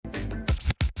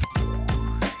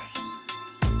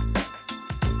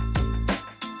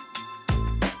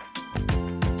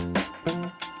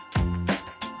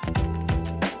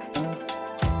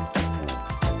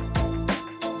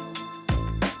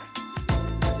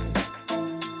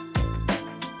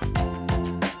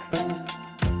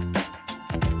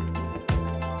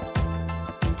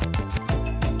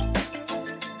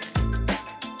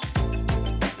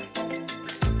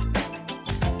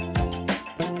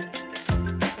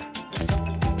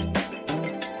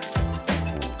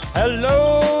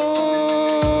Hello,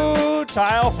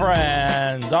 tile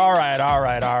friends. All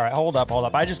right. Hold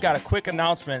up. I just got a quick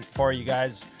announcement for you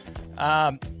guys.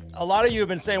 A lot of you have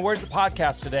been saying, where's the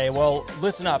podcast today? Well,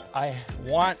 listen up. I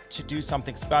want to do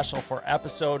something special for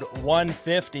episode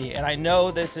 150. And I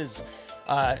know this is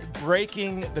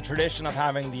breaking the tradition of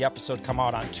having the episode come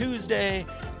out on Tuesday.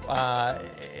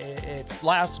 It's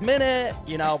last minute,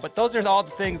 but those are all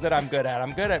the things that I'm good at.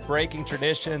 I'm good at breaking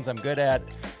traditions. I'm good at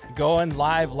going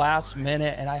live last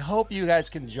minute, and I hope you guys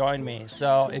can join me.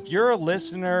 So if you're a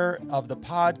listener of the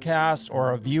podcast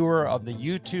or a viewer of the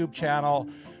YouTube channel,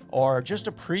 or just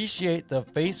appreciate the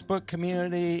Facebook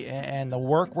community and the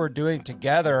work we're doing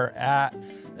together at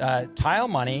Tile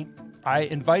Money, I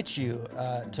invite you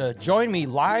to join me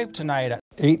live tonight at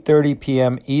 8:30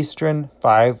 p.m. Eastern,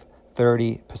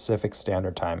 5:30 Pacific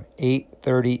Standard Time,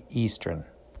 8:30 Eastern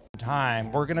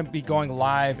time. We're going to be going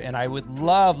live, and I would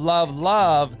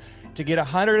love to get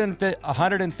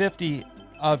 150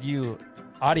 of you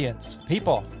audience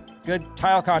people, good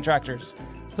tile contractors.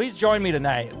 Please join me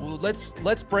tonight.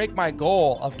 Let's break my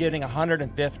goal of getting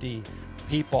 150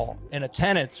 people in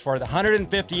attendance for the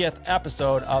 150th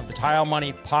episode of the Tile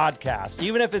Money podcast.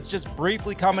 Even if it's just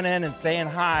briefly coming in and saying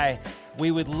hi,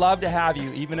 we would love to have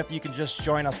you, even if you can just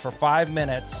join us for 5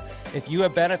 minutes. If you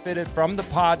have benefited from the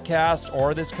podcast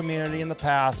or this community in the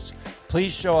past,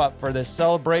 please show up for this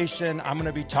celebration. I'm going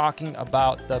to be talking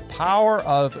about the power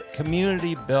of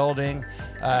community building.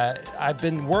 I've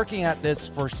been working at this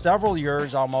for several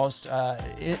years almost.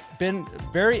 It's been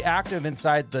very active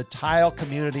inside the tile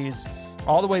communities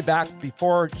all the way back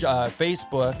before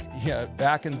Facebook,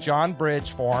 back in John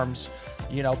Bridge forums.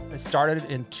 It started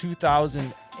in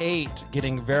 2008,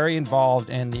 getting very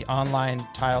involved in the online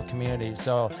tile community.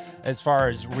 So as far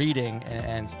as reading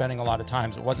and spending a lot of time,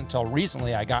 it wasn't until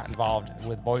recently I got involved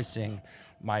with voicing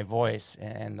my voice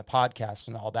and the podcast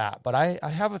and all that. But I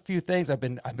have a few things. I've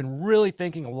been really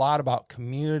thinking a lot about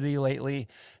community lately,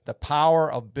 the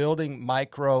power of building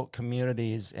micro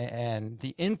communities and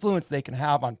the influence they can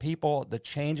have on people, the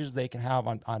changes they can have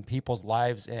on people's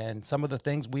lives, and some of the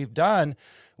things we've done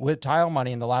with Tile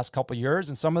Money in the last couple of years,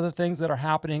 and some of the things that are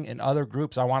happening in other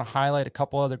groups. I want to highlight a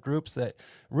couple other groups that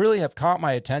really have caught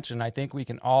my attention. I think we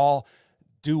can all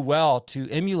do well to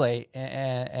emulate,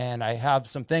 and I have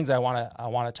some things I want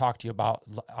to talk to you about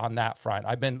on that front.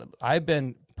 I've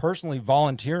been personally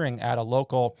volunteering at a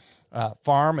local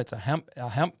farm. It's a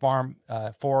hemp farm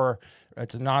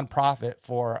it's a nonprofit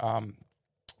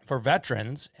for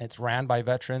veterans. It's ran by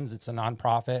veterans. It's a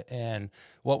nonprofit, and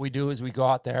what we do is we go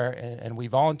out there and we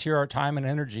volunteer our time and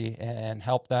energy and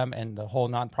help them, and the whole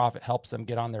nonprofit helps them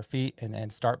get on their feet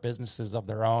and start businesses of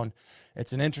their own.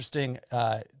 It's an interesting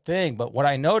thing, but what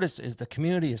I noticed is the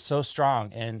community is so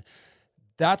strong, and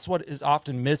that's what is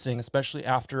often missing, especially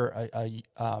after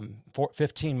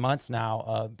 15 months now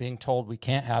of being told we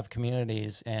can't have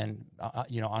communities. And,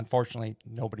 unfortunately,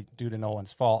 due to no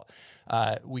one's fault,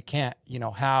 we can't,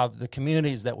 have the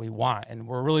communities that we want. And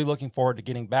we're really looking forward to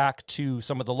getting back to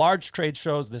some of the large trade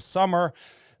shows this summer.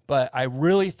 But I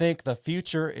really think the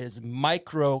future is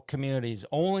micro communities.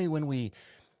 Only when we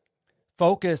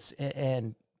focus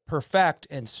and perfect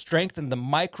and strengthen the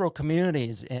micro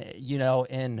communities,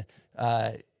 in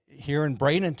here in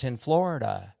Bradenton,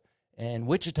 Florida, and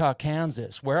Wichita,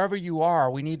 Kansas, wherever you are,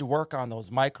 we need to work on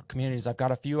those micro communities. I've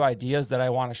got a few ideas that I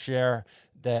want to share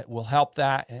that will help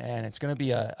that, and it's going to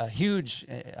be a huge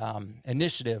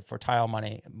initiative for Tile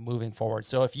Money moving forward.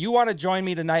 So if you want to join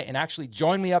me tonight and actually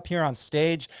join me up here on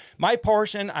stage, my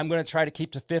portion, I'm going to try to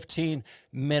keep to 15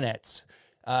 minutes.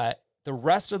 The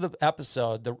rest of the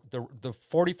episode, the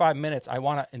 45 minutes, I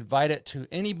want to invite it to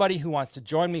anybody who wants to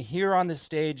join me here on this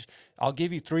stage. I'll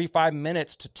give you 5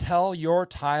 minutes to tell your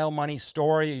Tile Money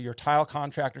story, your tile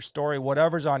contractor story,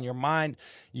 whatever's on your mind.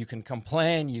 You can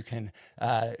complain, you can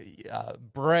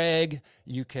brag,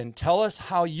 you can tell us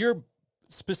how you're.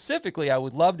 Specifically, I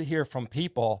would love to hear from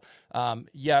people.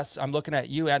 Yes, I'm looking at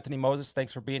you, Anthony Moses.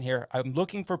 Thanks for being here. I'm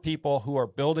looking for people who are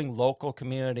building local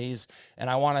communities, and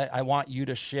I want you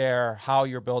to share how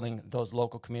you're building those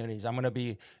local communities. I'm going to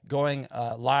be going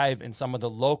live in some of the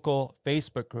local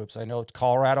Facebook groups. I know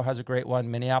Colorado has a great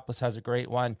one. Minneapolis has a great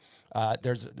one.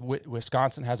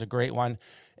 Wisconsin has a great one.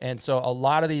 And so a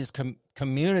lot of these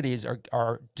communities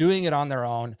are doing it on their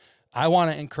own. I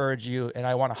want to encourage you, and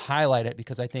I want to highlight it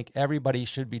because I think everybody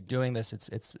should be doing this.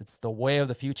 It's the way of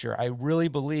the future. I really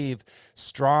believe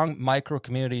strong micro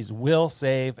communities will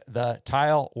save the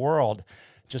tile world,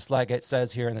 just like it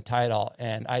says here in the title.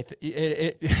 And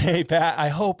hey Pat, I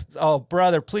hope. Oh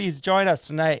brother, please join us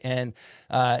tonight, and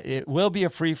it will be a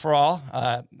free for all.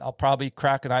 I'll probably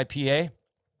crack an IPA.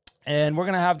 And we're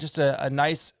going to have just a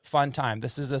nice, fun time.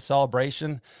 This is a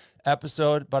celebration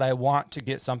episode, but I want to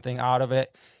get something out of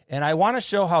it. And I want to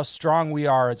show how strong we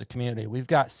are as a community. We've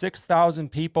got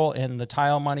 6,000 people in the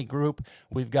Tile Money group.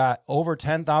 We've got over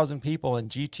 10,000 people in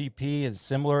GTP and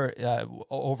similar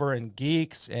over in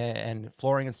Geeks and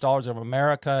Flooring Installers of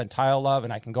America and Tile Love,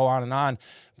 and I can go on and on.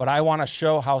 But I want to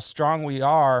show how strong we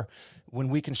are when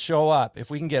we can show up. If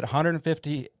we can get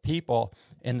 150 people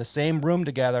in the same room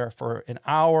together for an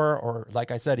hour, or like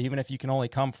I said, even if you can only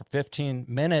come for 15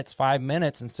 minutes, 5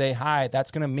 minutes and say hi, that's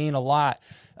going to mean a lot,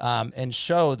 and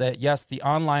show that, yes, the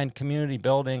online community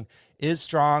building is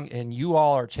strong, and you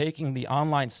all are taking the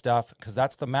online stuff, because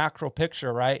that's the macro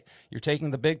picture, right? You're taking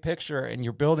the big picture and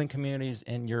you're building communities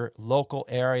in your local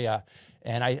area.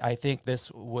 And I think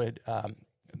this would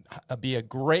be a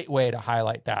great way to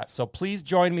highlight that. So please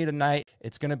join me tonight.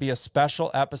 It's going to be a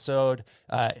special episode.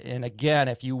 And again,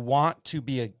 if you want to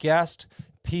be a guest,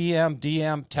 PM,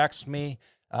 DM, text me,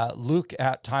 Luke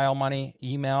at Tile Money,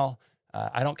 email.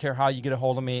 I don't care how you get a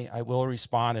hold of me. I will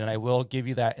respond and I will give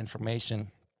you that information.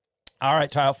 All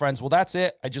right, Tile friends. Well, that's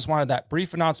it. I just wanted that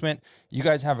brief announcement. You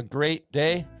guys have a great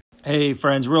day. Hey,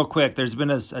 friends, real quick. There's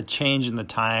been a change in the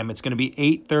time. It's going to be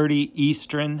 8:30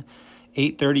 Eastern.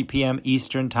 8:30 p.m.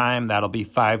 Eastern time. That'll be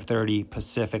 5:30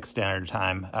 Pacific Standard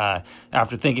Time.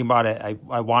 After thinking about it,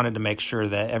 I wanted to make sure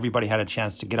that everybody had a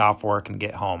chance to get off work and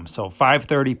get home. So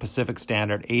 5:30 Pacific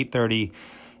Standard, 8:30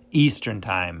 Eastern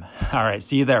Time. All right,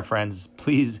 see you there, friends.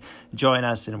 Please join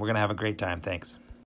us, and we're going to have a great time. Thanks.